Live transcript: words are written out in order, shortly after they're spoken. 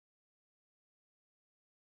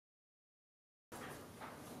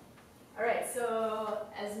so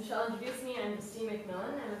as Michelle introduced me, I'm Justine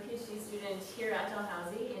McMillan. I'm a PhD student here at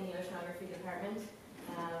Dalhousie in the Oceanography department.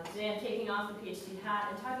 Today I'm taking off the PhD hat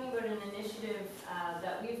and talking about an initiative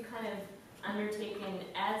that we've kind of undertaken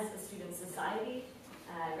as a student society,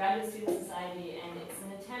 graduate student society, and it's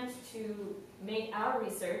an attempt to make our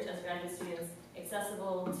research as graduate students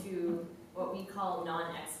accessible to what we call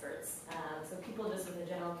non-experts. So people just with a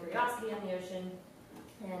general curiosity on the ocean.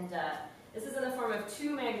 And this is in the form of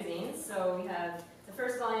 2 magazines. So we have the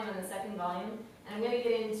first volume and the second volume. And I'm going to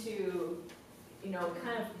get into,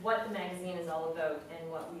 kind of what the magazine is all about and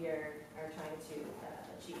what we are trying to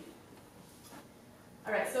achieve.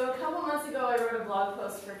 All right, so a couple months ago I wrote a blog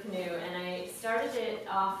post for Canoe, and I started it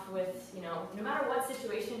off with, no matter what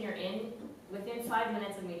situation you're in, within 5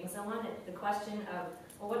 minutes of meeting someone, the question of,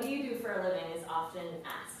 well, what do you do for a living is often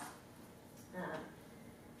asked.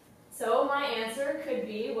 So my answer could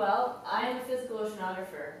be, well, I am a physical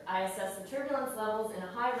oceanographer. I assess the turbulence levels in a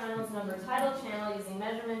high Reynolds number tidal channel using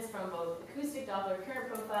measurements from both acoustic Doppler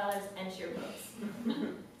current profilers and shear boats.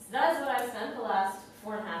 So that is what I've spent the last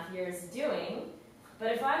 4.5 years doing.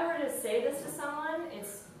 But if I were to say this to someone,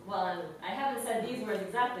 it's, well, and I haven't said these words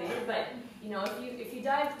exactly, but if you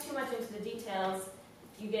dive too much into the details,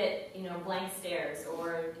 you get blank stares,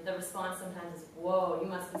 or the response sometimes is, whoa, you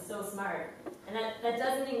must be so smart. And that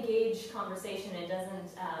doesn't engage conversation, it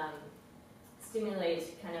doesn't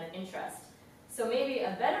stimulate kind of interest. So maybe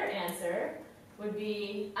a better answer would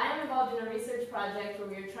be, I am involved in a research project where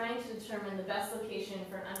we are trying to determine the best location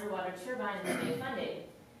for an underwater turbine in the Bay of Fundy.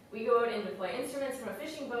 We go out and deploy instruments from a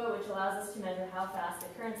fishing boat, which allows us to measure how fast the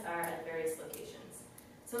currents are at various locations.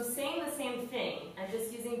 So I'm saying the same thing, I'm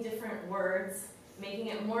just using different words, making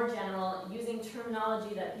it more general, using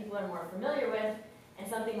terminology that people are more familiar with, and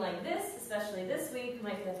something like this, especially this week, you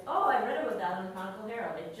might be like, oh, I read about that in the Chronicle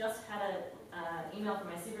Herald. I just had an email from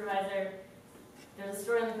my supervisor. There's a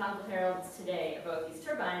story in the Chronicle Herald today about these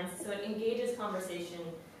turbines, so it engages conversation,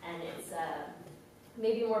 and it's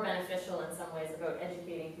maybe more beneficial in some ways about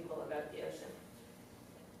educating people about the ocean.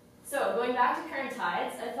 So going back to current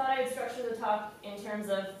tides, I thought I'd structure the talk in terms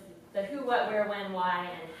of the who, what, where, when, why,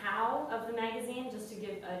 and how of the magazine, just to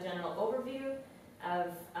give a general overview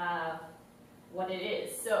of what it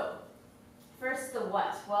is. So, first the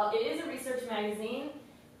what. Well, it is a research magazine,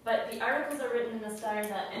 but the articles are written in a style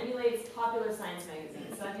that emulates popular science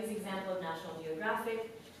magazines. So I've used the example of National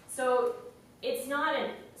Geographic. So it's not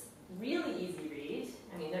a really easy read.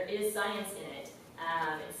 I mean, there is science in it.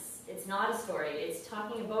 It's not a story. It's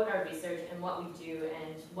talking about our research and what we do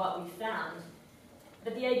and what we found.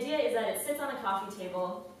 But the idea is that it sits on a coffee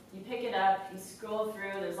table, you pick it up, you scroll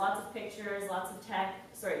through, there's lots of pictures, lots of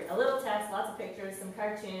a little text, lots of pictures, some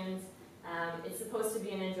cartoons. It's supposed to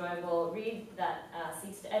be an enjoyable read that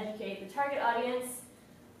seeks to educate the target audience.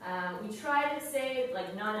 We try to say,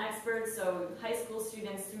 like, non-experts, so high school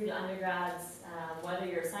students through to undergrads, whether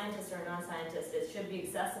you're a scientist or a non-scientist, it should be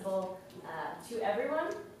accessible to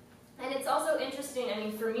everyone. And it's also interesting, I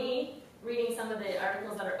mean, for me, reading some of the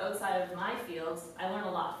articles that are outside of my fields, I learn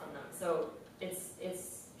a lot from them. So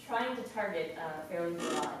it's trying to target a fairly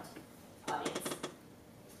broad audience.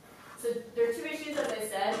 So there are 2 issues, as I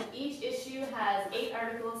said. Each issue has 8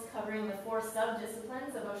 articles covering the 4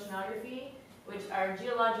 sub-disciplines of oceanography, which are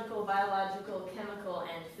geological, biological, chemical,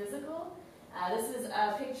 and physical. This is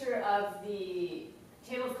a picture of the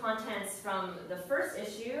table of contents from the first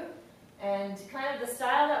issue. And kind of the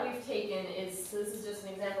style that we've taken is, so this is just an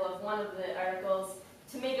example of one of the articles,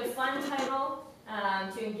 to make a fun title,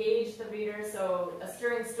 to engage the reader, so a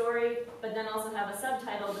stirring story, but then also have a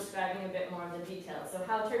subtitle describing a bit more of the details. So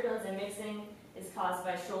how turbulence and mixing is caused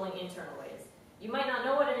by shoaling internal waves. You might not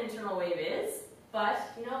know what an internal wave is, but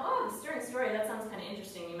oh, the stirring story, that sounds kind of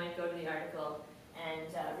interesting. You might go to the article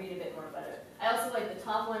and read a bit more about it. I also like the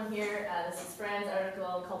top one here. This is Fran's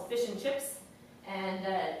article called Fish and Chips. And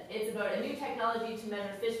it's about a new technology to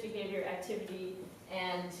measure fish behavior, activity,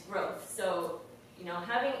 and growth. So,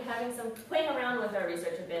 having some, playing around with our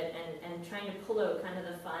research a bit and trying to pull out kind of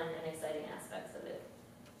the fun and exciting aspects of it.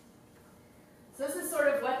 So this is sort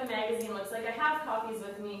of what the magazine looks like. I have copies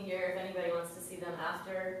with me here if anybody wants to see them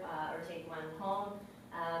after or take one home.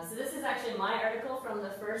 So this is actually my article from the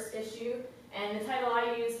first issue, and the title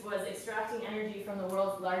I used was Extracting Energy from the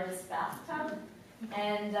World's Largest Bathtub.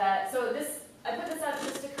 And I put this up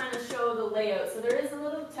just to kind of show the layout. So there is a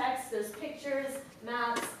little text, there's pictures,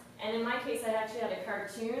 maps, and in my case I actually had a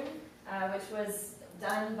cartoon, which was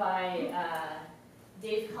done by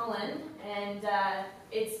Dave Cullen, and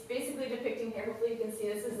it's basically depicting here, hopefully you can see,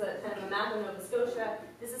 this is a kind of a map of Nova Scotia.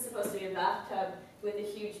 This is supposed to be a bathtub. with a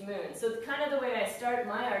huge moon. So kind of the way I start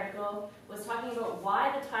my article was talking about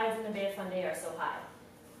why the tides in the Bay of Fundy are so high.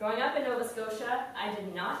 Growing up in Nova Scotia, I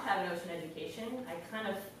did not have an ocean education. I kind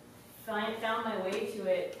of found my way to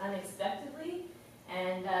it unexpectedly,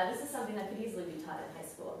 and this is something that could easily be taught in high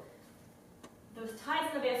school. The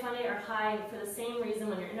tides in the Bay of Fundy are high for the same reason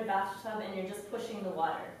when you're in a bathtub and you're just pushing the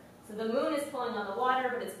water. So the moon is pulling on the water,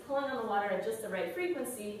 but it's pulling on the water at just the right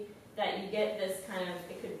frequency that you get this kind of,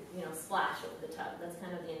 it could, splash over the tub. That's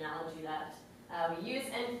kind of the analogy that we use.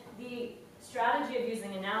 And the strategy of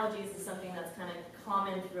using analogies is something that's kind of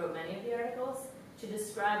common throughout many of the articles to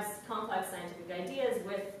describe complex scientific ideas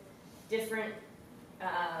with different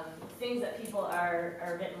things that people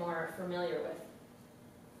are a bit more familiar with.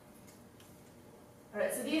 All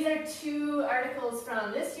right, so these are two articles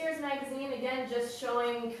from this year's magazine, again, just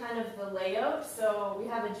showing kind of the layout. So we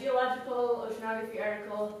have a geological oceanography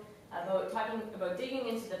article talking about digging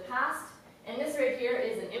into the past. And this right here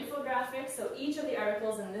is an infographic. So each of the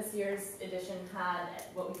articles in this year's edition had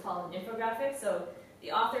what we call an infographic. So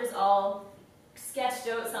the authors all sketched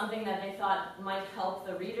out something that they thought might help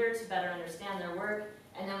the reader to better understand their work.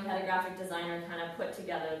 And then we had a graphic designer kind of put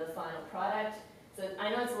together the final product. So I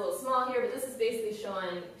know it's a little small here, but this is basically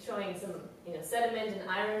showing some sediment and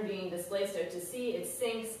iron being displaced out to sea. It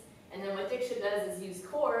sinks, and then what Diksha does is use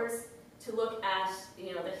cores to look at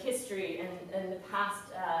the history and the past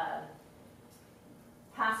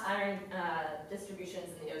iron distributions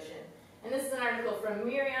in the ocean. And this is an article from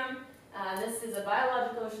Miriam. This is a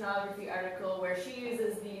biological oceanography article where she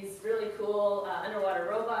uses these really cool underwater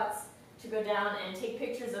robots to go down and take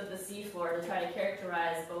pictures of the seafloor to try to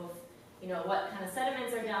characterize both what kind of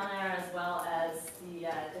sediments are down there, as well as the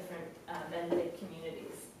different benthic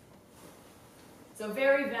communities. So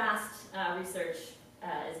very vast research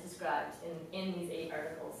is described in these 8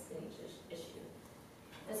 articles in each issue.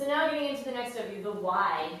 And so now getting into the next W, the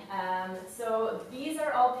why. So these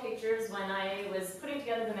are all pictures when I was putting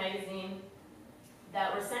together the magazine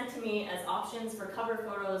that were sent to me as options for cover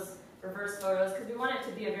photos, reverse photos, because we want it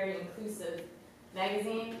to be a very inclusive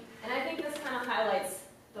magazine. And I think this kind of highlights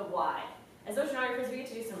the why. As oceanographers, we get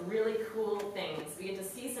to do some really cool things. We get to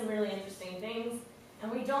see some really interesting things, and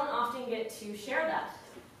we don't often get to share that.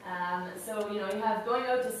 So, you have going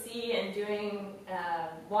out to sea and doing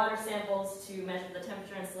water samples to measure the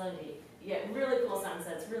temperature and salinity. You get really cool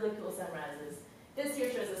sunsets, really cool sunrises. This here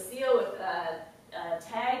shows a seal with a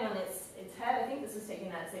tag on its head. I think this was taken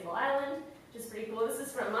at Sable Island, which is pretty cool. This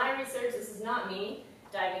is from my research. This is not me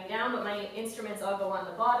diving down, but my instruments all go on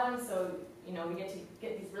the bottom, so we get to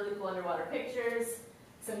get these really cool underwater pictures.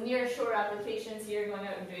 Some near-shore applications here, going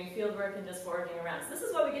out and doing field work and just foraging around. So this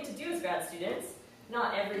is what we get to do as grad students.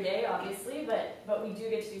 Not every day, obviously, but we do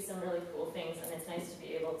get to do some really cool things, and it's nice to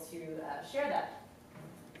be able to share that.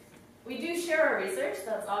 We do share our research,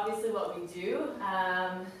 that's obviously what we do,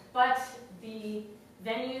 but the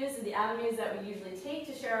venues and the avenues that we usually take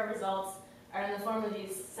to share our results are in the form of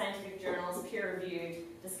these scientific journals, peer-reviewed,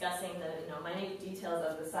 discussing the minute details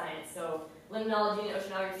of the science. So limnology and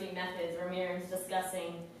oceanography methods, where Miriam's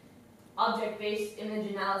discussing object-based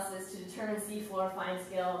image analysis to determine seafloor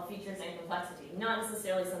fine-scale features and complexity. Not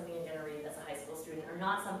necessarily something you're going to read as a high school student, or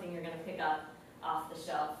not something you're going to pick up off the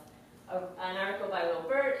shelf. An article by Will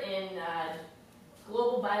Burt in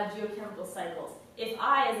Global Biogeochemical Cycles. If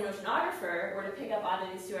I, as an oceanographer, were to pick up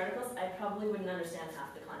either of these 2 articles, I probably wouldn't understand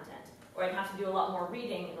half the content. Or I'd have to do a lot more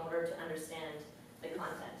reading in order to understand the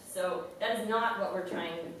content. So that is not what we're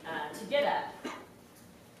trying to get at.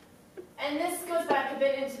 And this goes back a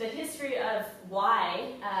bit into the history of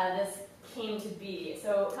why this came to be.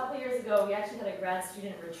 So a couple years ago, we actually had a grad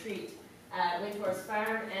student retreat at Windhorse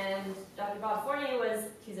Farm, and Dr. Bob Fournier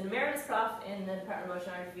he's an emeritus prof in the Department of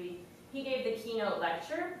Oceanography. He gave the keynote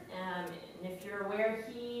lecture, and if you're aware,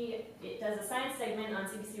 he does a science segment on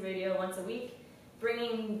CBC Radio once a week,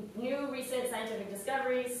 bringing new recent scientific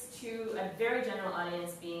discoveries to a very general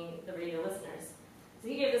audience, being the radio listeners. So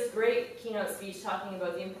he gave this great keynote speech talking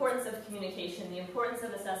about the importance of communication, the importance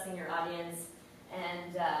of assessing your audience,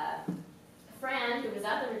 and Fran, who was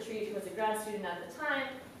at the retreat, who was a grad student at the time,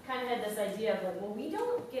 kind of had this idea of like, well, we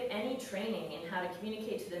don't get any training in how to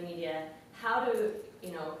communicate to the media, how to,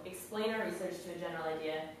 explain our research to a general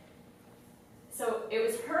idea. So it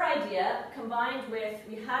was her idea, combined with,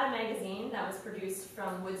 we had a magazine that was produced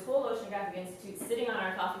from Woods Hole Oceanographic Institute sitting on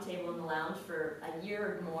our coffee table in the lounge for a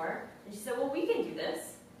year or more. And she said, well, we can do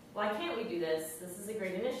this. Why can't we do this? This is a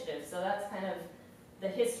great initiative. So that's kind of the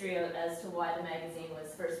history as to why the magazine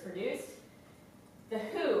was first produced. The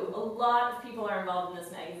Who, a lot of people are involved in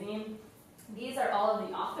this magazine. These are all of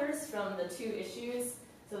the authors from the 2 issues.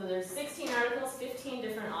 So there's 16 articles, 15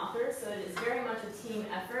 different authors, so it is very much a team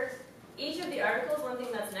effort. Each of the articles, one thing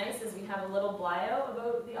that's nice is we have a little bio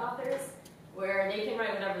about the authors, where they can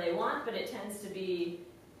write whatever they want, but it tends to be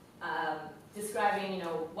describing,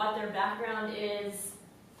 what their background is,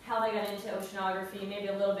 how they got into oceanography, maybe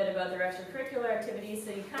a little bit about their extracurricular activities,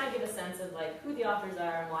 so you kind of get a sense of who the authors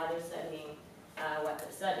are and why they're studying what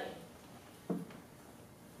they're studying.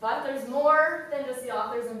 But there's more than just the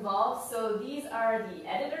authors involved, so these are the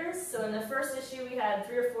editors. So in the first issue we had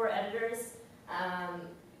 3 or 4 editors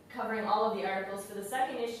covering all of the articles. For the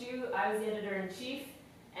second issue, I was the editor-in-chief,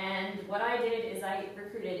 and what I did is I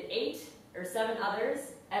recruited 8 or 7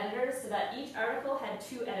 editors, so that each article had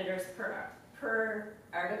 2 editors per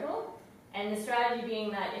article. And the strategy being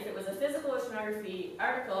that if it was a physical oceanography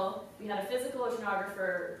article, we had a physical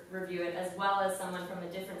oceanographer review it, as well as someone from a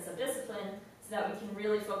different subdiscipline, so that we can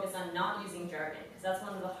really focus on not using jargon, because that's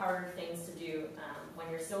one of the harder things to do when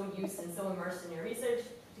you're so used and so immersed in your research,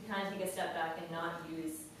 to kind of take a step back and not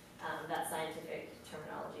use that scientific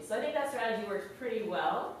terminology. So I think that strategy works pretty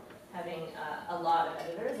well, having a lot of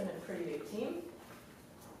editors and a pretty big team.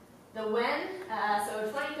 The when, so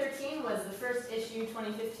 2013 was the first issue,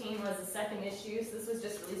 2015 was the second issue, so this was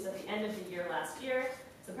just released at the end of the year last year.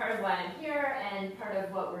 So part of why I'm here and part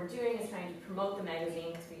of what we're doing is trying to promote the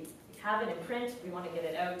magazine, because we have it in print, we want to get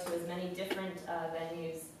it out to as many different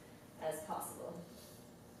venues as possible.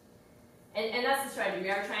 And that's the strategy. We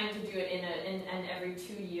are trying to do it in an every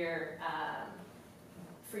 2-year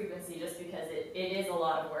frequency, just because it is a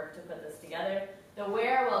lot of work to put this together. The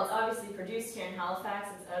where, well, it's obviously produced here in Halifax.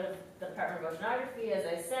 It's out of the Department of Oceanography, as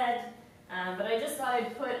I said. But I just thought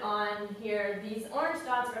I'd put on here, these orange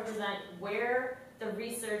dots represent where the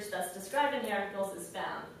research that's described in the articles is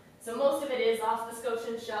found. So most of it is off the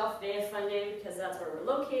Scotian Shelf, Bay of Fundy, because that's where we're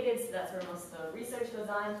located, so that's where most of the research goes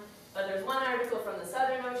on. But there's one article from the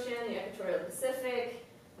Southern Ocean, the Equatorial Pacific,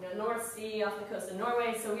 North Sea off the coast of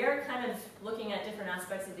Norway. So we are kind of looking at different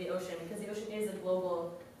aspects of the ocean, because the ocean is a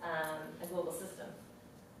global system.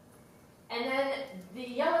 And then the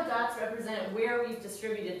yellow dots represent where we've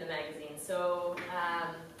distributed the magazine. So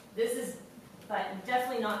this is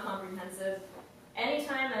definitely not comprehensive.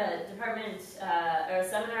 Anytime a department or a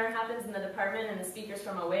seminar happens in the department and the speaker's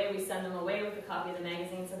from away, we send them away with a copy of the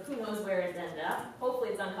magazine, so who knows where it's ended up. Hopefully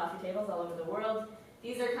it's on coffee tables all over the world.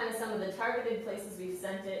 These are kind of some of the targeted places we've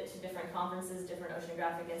sent it to, different conferences, different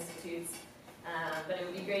oceanographic institutes. But it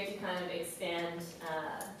would be great to kind of expand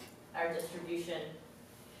our distribution.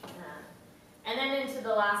 And then into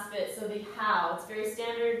the last bit, so the how. It's very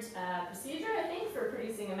standard procedure, I think, for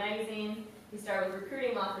producing a magazine. We start with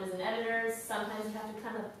recruiting authors and editors. Sometimes you have to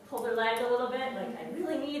kind of pull their leg a little bit, like, I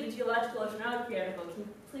really need a geological oceanography article. Can you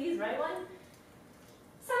please write one?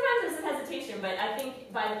 Sometimes there's some hesitation, but I think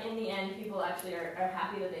in the end, people actually are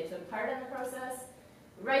happy that they took part in the process.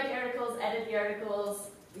 We write the articles, edit the articles.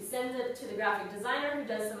 We send it to the graphic designer who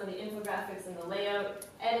does some of the infographics and the layout,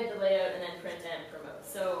 edit the layout, and then print and promote.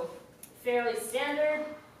 So fairly standard.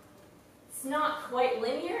 It's not quite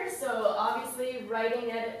linear, so obviously writing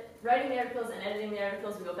the articles and editing the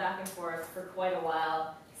articles, we go back and forth for quite a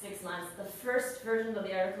while, 6 months. The first versions of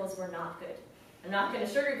the articles were not good. I'm not going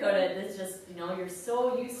to sugarcoat it. It's just, you're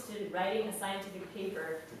so used to writing a scientific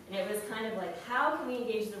paper, and it was kind of like, how can we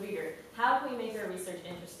engage the reader? How can we make our research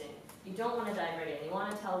interesting? You don't want to dive right in. You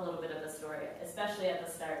want to tell a little bit of the story, especially at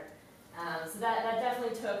the start. So that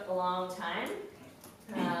definitely took a long time,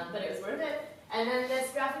 but it was worth it. And then this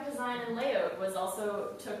graphic design and layout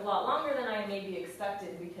took a lot longer than I maybe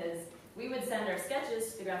expected, because we would send our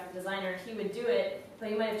sketches to the graphic designer, he would do it, but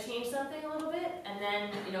he might have changed something a little bit, and then,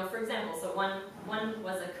 for example, so one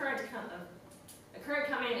was a freshwater current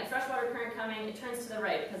coming, it turns to the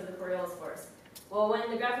right because of the Coriolis force. Well, when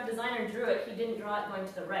the graphic designer drew it, he didn't draw it going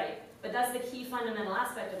to the right, but that's the key fundamental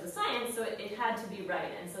aspect of the science, so it had to be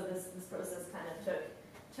right, and so this process kind of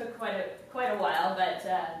took quite a while, but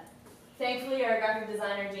thankfully our graphic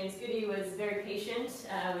designer, James Goody, was very patient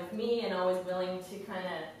with me and always willing to kind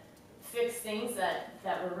of fix things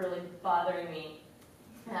that were really bothering me.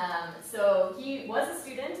 So he was a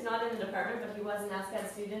student, not in the department, but he was an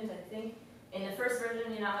ASCAD student. I think in the first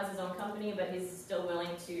version he now has his own company, but he's still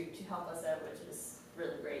willing to help us out, which is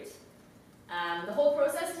really great. The whole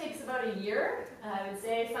process takes about a year. I would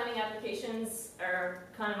say funding applications are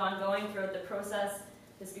kind of ongoing throughout the process,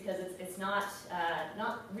 just because it's not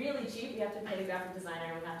really cheap. We have to pay the graphic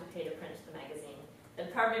designer, and we have to pay to print the magazine. The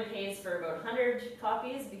department pays for about 100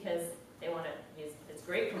 copies because they want to use, it's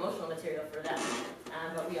great promotional material for them,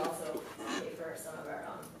 but we also pay for some of our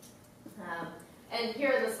own. And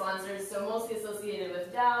here are the sponsors, so mostly associated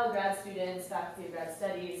with Dow, grad students, faculty of grad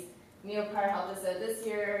studies. Neopar helped us out this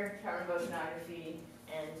year, Department of Oceanography,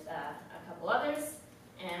 and a couple others.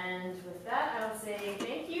 And with that, I will say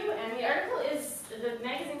thank you. And the article is, the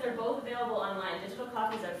magazines are both available online. Digital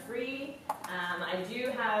copies are free. I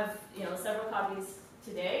do have, several copies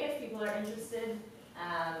today if people are interested.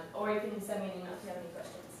 Or you can send me an email if you have any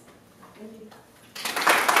questions. Thank you.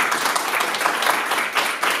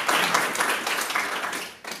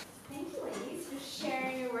 Thank you, ladies, for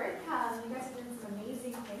sharing your work. You guys are doing some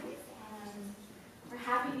amazing things, and we're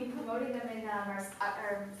happy to be promoting them in our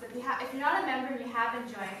so if you're not a member and you haven't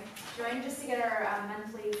join just to get our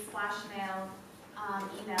monthly splash mail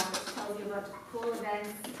email, which tells you about cool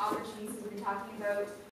events, opportunities we've been talking about.